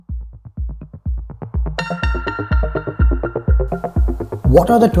What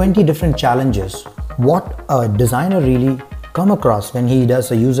are the 20 different challenges what a designer really come across when he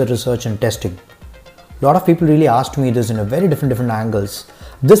does a user research and testing? A lot of people really asked me this in a very different angles.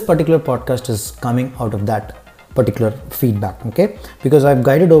 This particular podcast is coming out of that particular feedback, okay? Because I've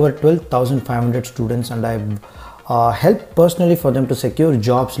guided over 12,500 students and I've helped personally for them to secure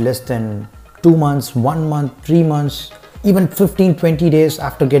jobs less than 2 months, 1 month, 3 months, even 15-20 days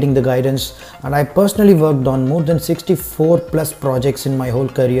after getting the guidance. And I personally worked on more than 64 plus projects in my whole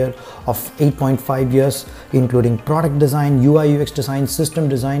career of 8.5 years, including product design, UI UX design, system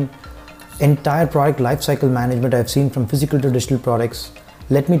design, entire product lifecycle management I've seen from physical to digital products.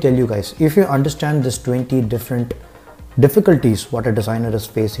 Let me tell you guys, if you understand this 20 different difficulties what a designer is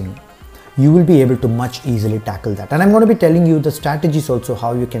facing, you will be able to much easily tackle that. And I'm going to be telling you the strategies also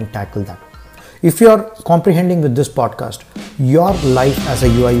how you can tackle that. If you are comprehending with this podcast, your life as a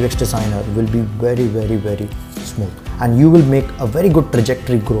UI UX designer will be very smooth, and you will make a very good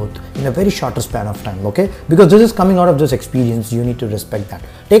trajectory growth in a very shorter span of time, okay? Because this is coming out of this experience, you need to respect that.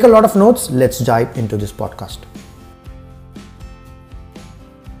 Take a lot of notes, let's dive into this podcast.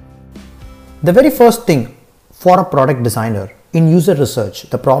 The very first thing for a product designer in user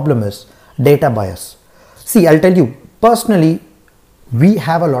research, the problem is data bias. See, I'll tell you, personally, we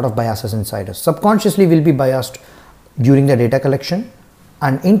have a lot of biases inside us. Subconsciously, we'll be biased during the data collection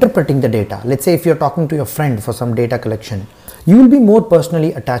and interpreting the data. Let's say if you're talking to your friend for some data collection, you will be more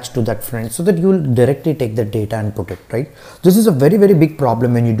personally attached to that friend so that you will directly take the data and put it, right? This is a very big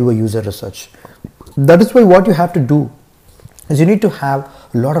problem when you do a user research. That is why what you have to do is you need to have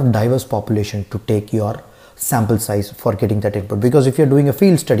a lot of diverse population to take your sample size for getting that input. Because if you're doing a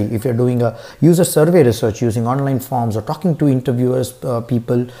field study, if you're doing a user survey research using online forms or talking to interviewers,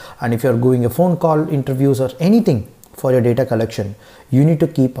 people, and if you're doing a phone call interviews or anything for your data collection, you need to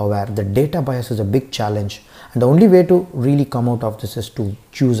keep aware that data bias is a big challenge, and the only way to really come out of this is to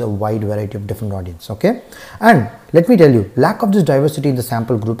choose a wide variety of different audience, okay? And let me tell you, lack of this diversity in the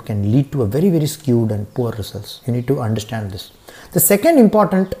sample group can lead to a very skewed and poor results. You need to understand this. The second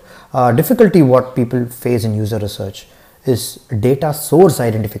important difficulty what people face in user research is data source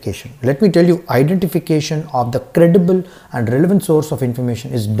identification. Let me tell you, identification of the credible and relevant source of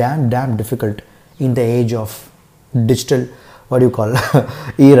information is damn difficult in the age of digital,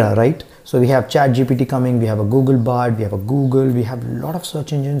 era, right? So we have ChatGPT coming, we have a Google Bard, we have a Google, we have a lot of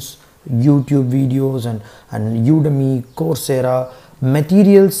search engines, YouTube videos and Udemy, Coursera.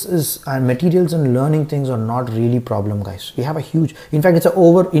 Materials and learning things are not really problem, guys. We have a huge, in fact, it's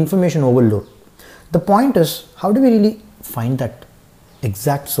a information overload. The point is, how do we really find that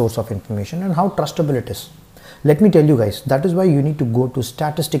exact source of information and how trustable it is? Let me tell you guys, that is why you need to go to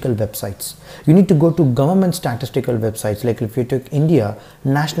statistical websites. You need to go to government statistical websites. Like if you take India,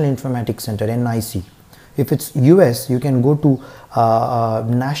 National Informatics Center, NIC. If it's US, you can go to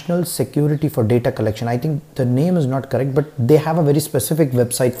National Security for Data Collection. I think the name is not correct, but they have a very specific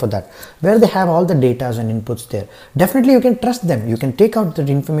website for that, where they have all the data and inputs there. Definitely you can trust them. You can take out the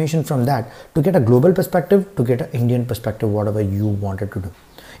information from that to get a global perspective, to get an Indian perspective, whatever you wanted to do.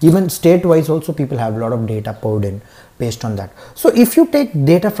 Even state-wise also people have a lot of data poured in based on that. So if you take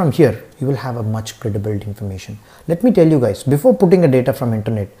data from here, you will have a much credible information. Let me tell you guys, before putting a data from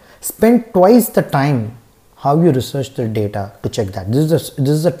internet, spend twice the time how you research the data to check that. This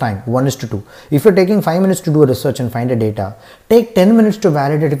is the time, 1:2. If you're taking 5 minutes to do a research and find a data, take 10 minutes to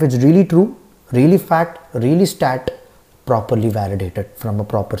validate if it's really true, really fact, really stat, properly validated from a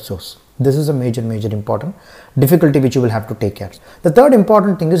proper source. This is a major important difficulty which you will have to take care. The third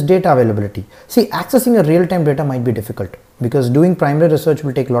important thing is data availability. See, accessing a real-time data might be difficult because doing primary research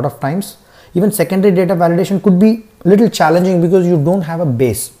will take a lot of times. Even secondary data validation could be a little challenging because you don't have a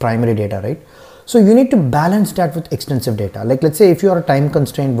base primary data, right? So you need to balance that with extensive data. Like let's say if you are a time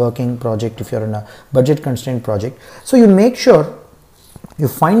constrained working project, if you're in a budget constrained project, so you make sure you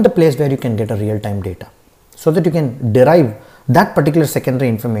find the place where you can get a real-time data so that you can derive that particular secondary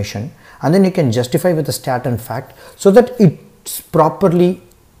information, and then you can justify with a stat and fact so that it's properly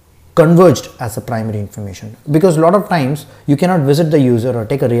converged as a primary information. Because a lot of times you cannot visit the user or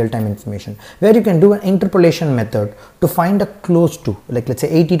take a real-time information, where you can do an interpolation method to find a close to, like let's say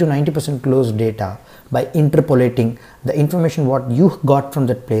 80 to 90% close data by interpolating the information what you got from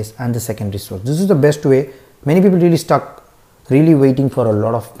that place and the secondary source. This is the best way. Many people really stuck really waiting for a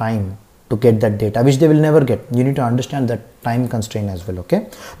lot of time to get that data, which they will never get. You need to understand that time constraint as well, okay?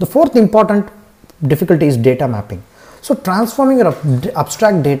 The fourth important difficulty is data mapping. So transforming your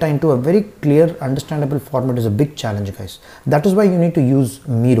abstract data into a very clear, understandable format is a big challenge, guys. That is why you need to use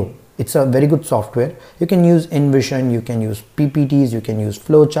Miro. It's a very good software. You can use InVision, you can use PPTs, you can use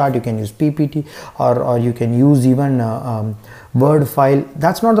flowchart, you can use PPT, or you can use even Word file.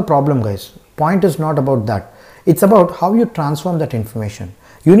 That's not the problem, guys. Point is not about that. It's about how you transform that information.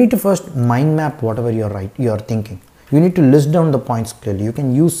 You need to first mind map whatever you're thinking. You need to list down the points clearly. You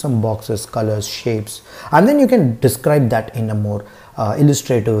can use some boxes, colors, shapes, and then you can describe that in a more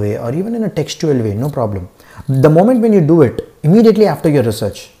illustrative way or even in a textual way, no problem. The moment when you do it, immediately after your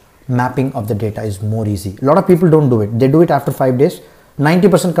research, mapping of the data is more easy. A lot of people don't do it. They do it after 5 days,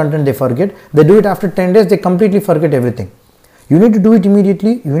 90% content they forget. They do it after 10 days, they completely forget everything. You need to do it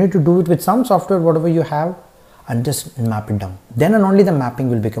immediately. You need to do it with some software, whatever you have, and just map it down. Then and only the mapping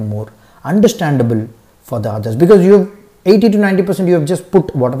will become more understandable for the others, because you have 80 to 90% you have just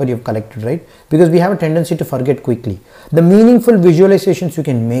put whatever you have collected, right? Because we have a tendency to forget quickly. The meaningful visualizations you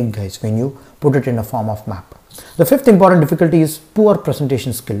can make, guys, when you put it in a form of map. The fifth important difficulty is poor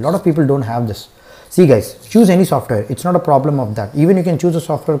presentation skill. A lot of people don't have this. See, guys, choose any software. It's not a problem of that. Even you can choose a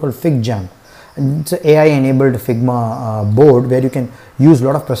software called FigJam. It's an AI enabled Figma board where you can use a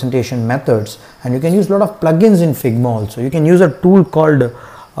lot of presentation methods, and you can use a lot of plugins in Figma also. You can use a tool called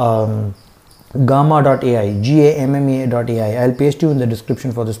Gamma.ai, GAMMA.ai. I'll paste you in the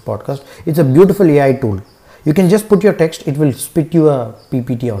description for this podcast. It's a beautiful AI tool. You can just put your text, it will spit you a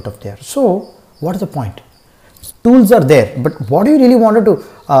PPT out of there. So what is the point? Tools are there, but what you really wanted to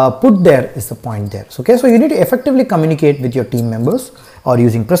put there is the point there. Okay, so you need to effectively communicate with your team members, or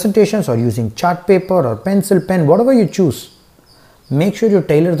using presentations, or using chart paper, or pencil, pen, whatever you choose. Make sure you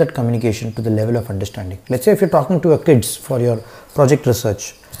tailor that communication to the level of understanding. Let's say if you're talking to your kids for your project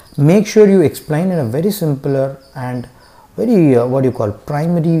research, make sure you explain in a very simpler and very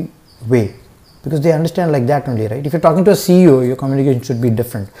primary way, because they understand like that only, right? If you're talking to a CEO, your communication should be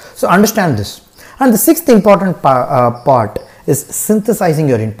different. So understand this. And the sixth important part is synthesizing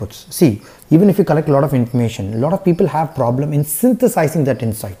your inputs. See, even if you collect a lot of information, a lot of people have problem in synthesizing that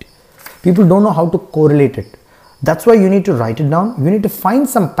insight. People don't know how to correlate it. That's why you need to write it down. You need to find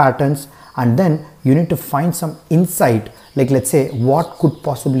some patterns, and then you need to find some insight, like let's say what could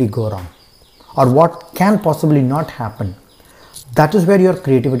possibly go wrong or what can possibly not happen. That is where your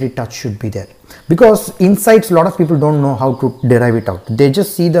creativity touch should be there, because insights, a lot of people don't know how to derive it out. They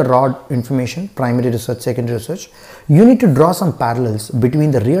just see the raw information, primary research, secondary research. You need to draw some parallels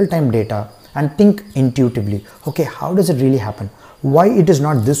between the real-time data and think intuitively. Okay, how does it really happen? Why it is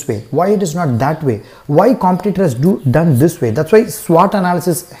not this way? Why it is not that way? Why competitors done this way? That's why SWOT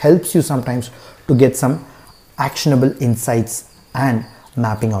analysis helps you sometimes to get some actionable insights and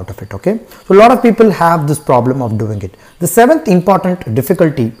mapping out of it. Okay, so a lot of people have this problem of doing it. The seventh important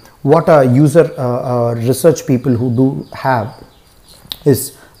difficulty, what a user research people who do have,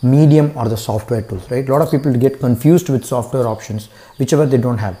 is medium or the software tools, right? A lot of people get confused with software options, whichever they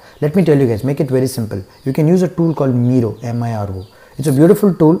don't have. Let me tell you guys, make it very simple. You can use a tool called Miro, M-I-R-O. It's a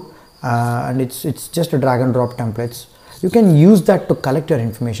beautiful tool, and it's just a drag and drop templates. You can use that to collect your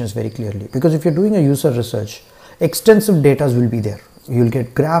information very clearly, because if you're doing a user research, extensive data will be there. You will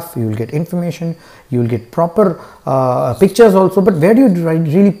get graph, you will get information, you will get proper pictures also, but where do you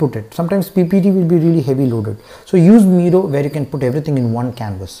really put it? Sometimes PPT will be really heavy loaded. So use Miro, where you can put everything in one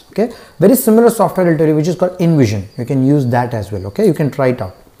canvas. Okay, very similar software I'll tell you, which is called InVision. You can use that as well. Okay, you can try it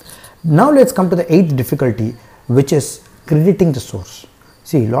out. Now let's come to the eighth difficulty, which is crediting the source.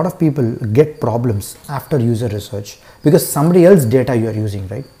 See, a lot of people get problems after user research because somebody else's data you are using,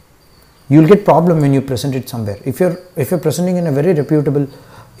 right? You'll get problem when you present it somewhere. If you're presenting in a very reputable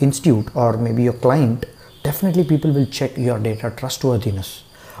institute or maybe your client, definitely people will check your data trustworthiness.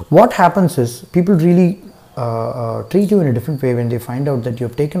 What happens is people really treat you in a different way when they find out that you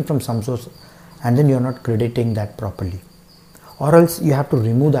have taken from some source and then you're not crediting that properly, or else you have to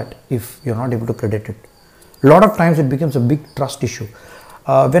remove that if you're not able to credit it. A lot of times it becomes a big trust issue.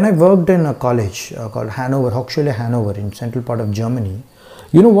 When I worked in a college called Hanover, Hochschule Hanover in central part of Germany,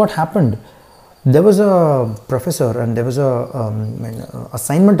 you know what happened? There was a professor and there was a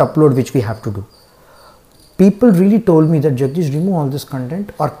assignment upload which we have to do. People really told me that Jagdish, remove all this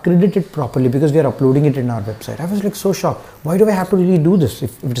content or credit it properly because we are uploading it in our website. I was like so shocked. Why do I have to really do this?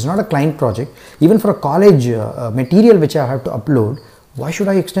 If it is not a client project, even for a college material which I have to upload, why should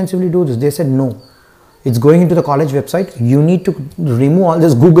I extensively do this? They said no. It's going into the college website. You need to remove all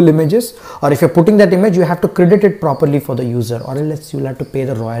this Google images, or if you're putting that image, you have to credit it properly for the user, or else you'll have to pay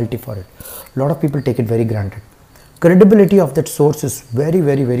the royalty for it. A lot of people take it very granted. Credibility of that source is very,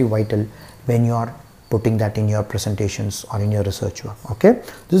 very, very vital when you are putting that in your presentations or in your research work. Okay,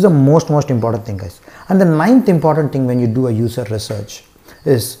 this is the most important thing, guys. And the ninth important thing when you do a user research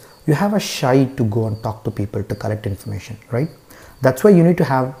is you have a shy to go and talk to people to collect information, right? That's why you need to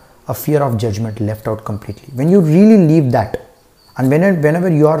have a fear of judgment left out completely. When you really leave that, and whenever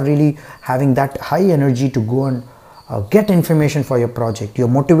you are really having that high energy to go and get information for your project, your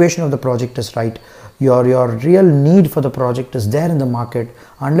motivation of the project is right, your real need for the project is there in the market,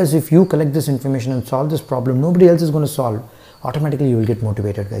 unless if you collect this information and solve this problem, nobody else is going to solve, automatically you will get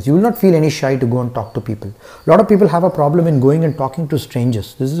motivated, guys. You will not feel any shy to go and talk to people. A lot of people have a problem in going and talking to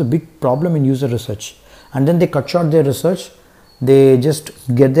strangers. This is a big problem in user research, and then they cut short their research. They just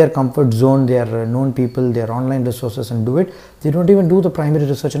get their comfort zone, their known people, their online resources, and do it. They don't even do the primary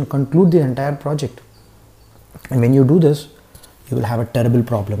research and conclude the entire project. And when you do this, you will have a terrible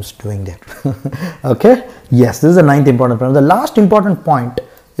problems doing that. Okay, yes, this is the ninth important point. The last important point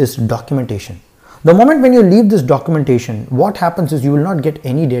is documentation. The moment when you leave this documentation, what happens is you will not get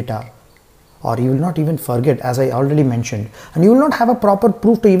any data, or you will not even forget, as I already mentioned, and you will not have a proper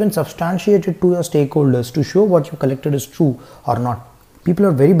proof to even substantiate it to your stakeholders to show what you collected is true or not. People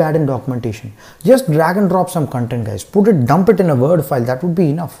are very bad in documentation. Just drag and drop some content, guys. Dump it in a Word file. That would be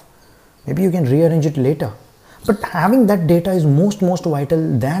enough. Maybe you can rearrange it later. But having that data is most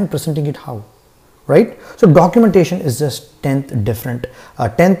vital than presenting it how, right? So documentation is just 10th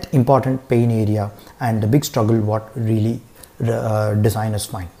important pain area, and the big struggle what really designers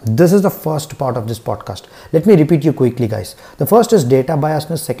find. This is the first part of this podcast. Let me repeat you quickly, guys. The first is data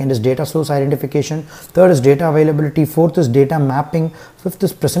biasness, second is data source identification, third is data availability, fourth is data mapping, fifth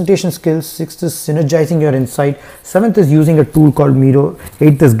is presentation skills, sixth is synergizing your insight, seventh is using a tool called Miro,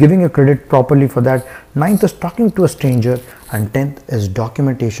 eighth is giving a credit properly for that, ninth is talking to a stranger, and 10th is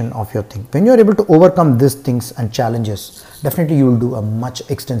documentation of your thing. When you are able to overcome these things and challenges, definitely you will do a much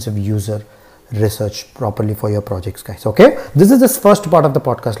extensive user research properly for your projects, guys. Okay, this is this first part of the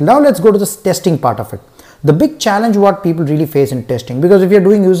podcast. Now let's go to this testing part of it. The big challenge what people really face in testing, because if you're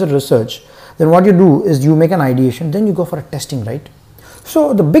doing user research, then what you do is you make an ideation, then you go for a testing, right?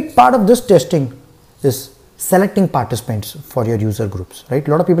 So the big part of this testing is selecting participants for your user groups, right? A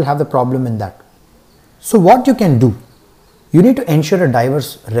lot of people have the problem in that. So what you can do, you need to ensure a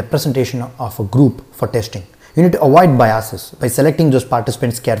diverse representation of a group for testing. You need to avoid biases by selecting those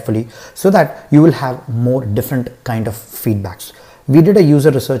participants carefully so that you will have more different kind of feedbacks. We did a user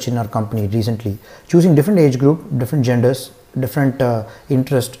research in our company recently, choosing different age group, different genders, different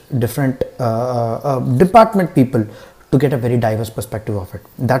interest, different department people to get a very diverse perspective of it.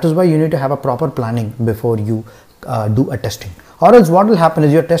 That is why you need to have a proper planning before you do a testing, or else what will happen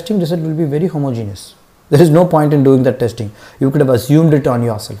is your testing result will be very homogeneous. There is no point in doing that testing. You could have assumed it on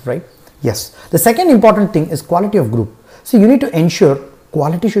yourself, right? Yes. The second important thing is quality of group. So you need to ensure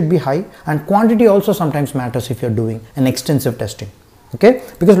quality should be high, and quantity also sometimes matters if you're doing an extensive testing. Okay,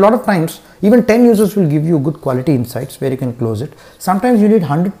 because a lot of times even 10 users will give you good quality insights where you can close it. Sometimes you need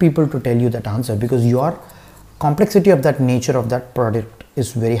 100 people to tell you that answer, because your complexity of that nature of that product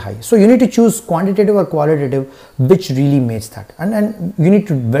is very high. So you need to choose quantitative or qualitative, which really makes that, and you need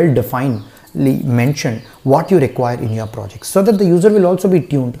to well define mention what you require in your project so that the user will also be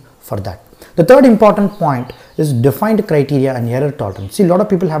tuned for that. The third important point is defined criteria and error tolerance. See, a lot of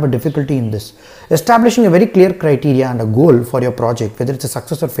people have a difficulty in this. Establishing a very clear criteria and a goal for your project, whether it's a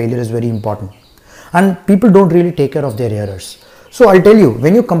success or failure, is very important. And people don't really take care of their errors. So I'll tell you,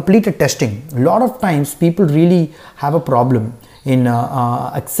 when you complete a testing, a lot of times people really have a problem in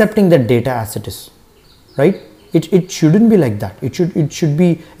accepting that data as it is, right? It shouldn't be like that. It should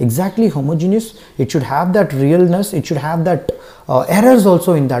be exactly homogeneous. It should have that realness. It should have that errors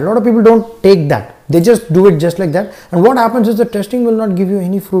also in that. A lot of people don't take that. They just do it just like that. And what happens is the testing will not give you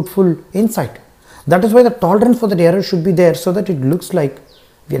any fruitful insight. That is why the tolerance for that error should be there, so that it looks like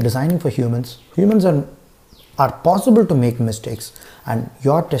we are designing for humans. Humans are possible to make mistakes, and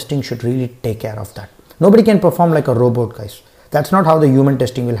your testing should really take care of that. Nobody can perform like a robot, guys. That's not how the human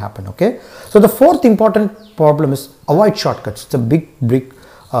testing will happen. Okay. So the fourth important problem is avoid shortcuts. It's a big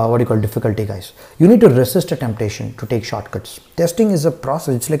difficulty, guys. You need to resist a temptation to take shortcuts. Testing is a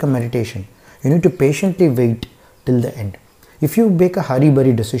process. It's like a meditation. You need to patiently wait till the end. If you make a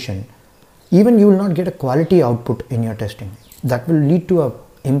hurry-burry decision, even you will not get a quality output in your testing. That will lead to an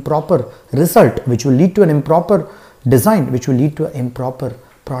improper result, which will lead to an improper design, which will lead to an improper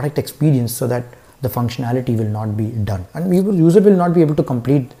product experience, so that the functionality will not be done and user will not be able to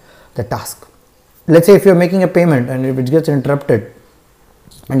complete the task. Let's say if you're making a payment and if it gets interrupted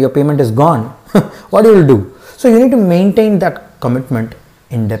and your payment is gone, what you will do? So you need to maintain that commitment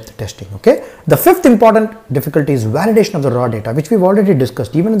in-depth testing. Okay. The fifth important difficulty is validation of the raw data, which we've already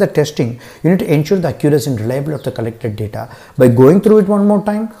discussed. Even in the testing, you need to ensure the accuracy and reliability of the collected data by going through it one more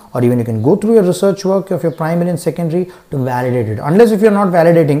time, or even you can go through your research work of your primary and secondary to validate it. Unless if you're not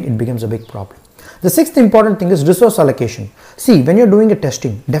validating, it becomes a big problem. The sixth important thing is resource allocation. See, when you're doing a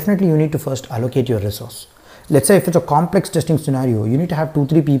testing, definitely you need to first allocate your resource. Let's say if it's a complex testing scenario, you need to have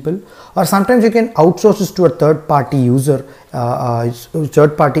 2-3 people, or sometimes you can outsource this to a third party user,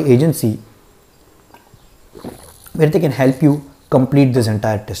 third party agency, where they can help you complete this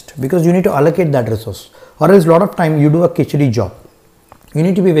entire test, because you need to allocate that resource, or else a lot of time you do a kitchery job. You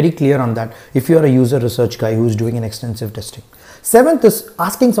need to be very clear on that if you are a user research guy who is doing an extensive testing. Seventh is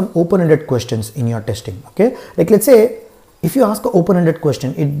asking some open-ended questions in your testing. Okay, like let's say if you ask an open-ended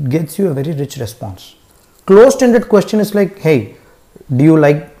question, it gets you a very rich response. Closed-ended question is like, hey, do you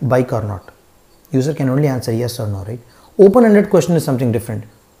like bike or not? User can only answer yes or no, right? Open-ended question is something different.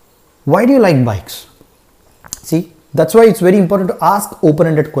 Why do you like bikes? See, that's why it's very important to ask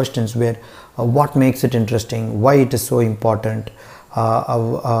open-ended questions where what makes it interesting, why it is so important,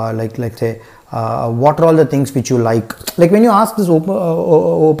 like say what are all the things which you like. Like when you ask these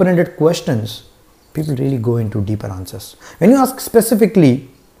open-ended questions, people really go into deeper answers. When you ask specifically,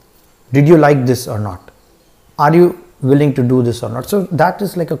 did you like this or not? Are you willing to do this or not? So that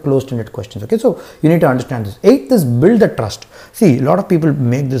is like a closed-ended question. Okay, so you need to understand this. Eighth is build the trust. See, a lot of people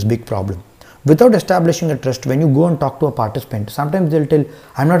make this big problem. Without establishing a trust, when you go and talk to a participant, sometimes they'll tell,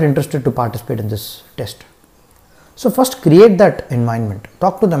 I'm not interested to participate in this test. So first create that environment.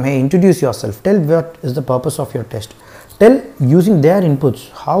 Talk to them, hey, introduce yourself. Tell what is the purpose of your test. Tell using their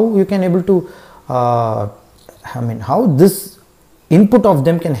inputs, how you can able to, how this input of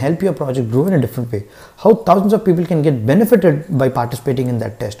them can help your project grow in a different way. How thousands of people can get benefited by participating in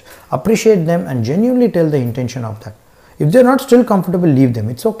that test. Appreciate them and genuinely tell the intention of that. If they're not still comfortable, leave them.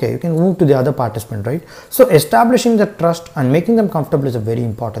 It's okay. You can move to the other participant, right? So establishing the trust and making them comfortable is a very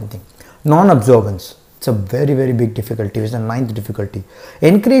important thing. Non-observance. It's a very, very big difficulty. It's the ninth difficulty.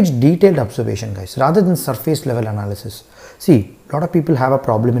 Encourage detailed observation, guys, rather than surface level analysis. See, a lot of people have a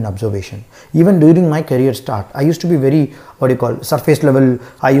problem in observation. Even during my career start, I used to be very, surface level.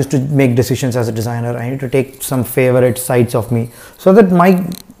 I used to make decisions as a designer. I need to take some favorite sides of me so that my,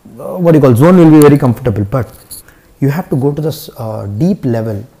 zone will be very comfortable. But you have to go to this deep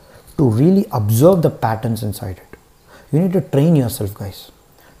level to really observe the patterns inside it. You need to train yourself, guys.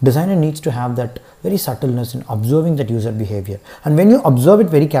 Designer needs to have that very subtleness in observing that user behavior. And when you observe it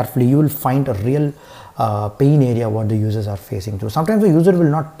very carefully, you will find a real pain area what the users are facing through. Sometimes the user will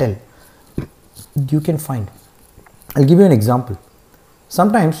not tell. You can find. I'll give you an example.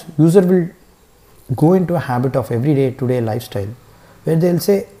 Sometimes user will go into a habit of everyday today lifestyle where they'll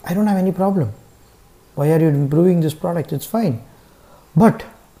say, I don't have any problem. Why are you improving this product? It's fine. But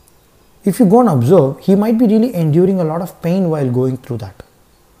if you go and observe, he might be really enduring a lot of pain while going through that.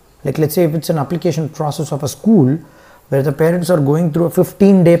 Like let's say if it's an application process of a school where the parents are going through a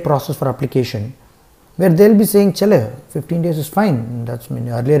 15-day process for application, where they'll be saying, chale, 15 days is fine.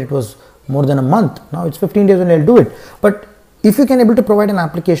 Earlier it was more than a month. Now it's 15 days and I'll do it. But if you can able to provide an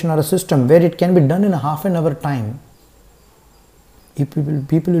application or a system where it can be done in a half an hour time, people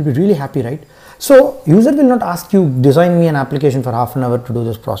will be really happy, right? So user will not ask you, design me an application for half an hour to do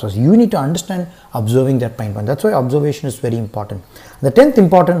this process. You need to understand observing that pain point. That's why observation is very important. The 10th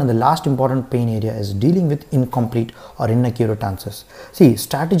important and the last important pain area is dealing with incomplete or inaccurate answers. See,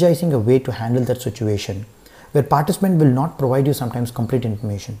 strategizing a way to handle that situation where participant will not provide you sometimes complete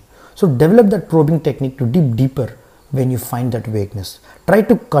information. So develop that probing technique to dig deeper when you find that vagueness. Try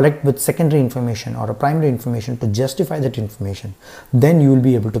to collect with secondary information or a primary information to justify that information. Then you will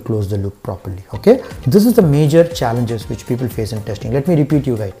be able to close the loop properly. Okay, this is the major challenges which people face in testing. Let me repeat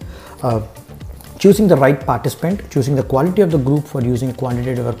you guys. Choosing the right participant, choosing the quality of the group for using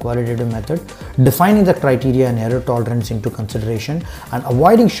quantitative or qualitative method, defining the criteria and error tolerance into consideration, and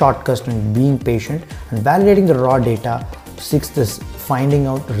avoiding shortcuts and being patient, and validating the raw data. Sixth is finding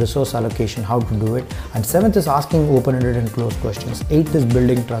out resource allocation, how to do it. And seventh is asking open-ended and closed questions. Eighth is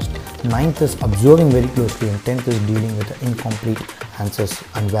building trust. Ninth is observing very closely. And 10th is dealing with the incomplete answers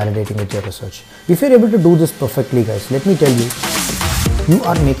and validating with your research. If you're able to do this perfectly, guys, let me tell you, you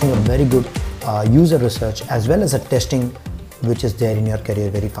are making a very good user research as well as a testing which is there in your career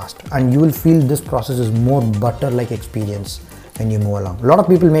very fast. And you will feel this process is more butter-like experience when you move along. A lot of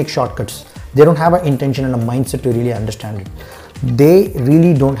people make shortcuts. They don't have an intention and a mindset to really understand it. They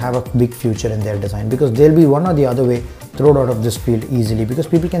really don't have a big future in their design because they'll be one or the other way thrown out of this field easily because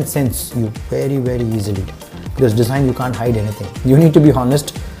people can sense you very, very easily. Because design, you can't hide anything. You need to be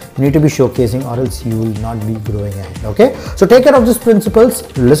honest, you need to be showcasing, or else you will not be growing ahead. Okay, so take care of these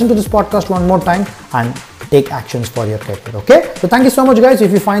principles, listen to this podcast one more time and take actions for your career. Okay, so thank you so much, guys.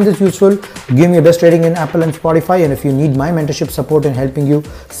 If you find this useful, give me a best rating in Apple and Spotify, and if you need my mentorship support in helping you,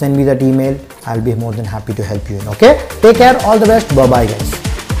 send me that email. I'll be more than happy to help you in. Okay, take care, all the best, bye bye, guys.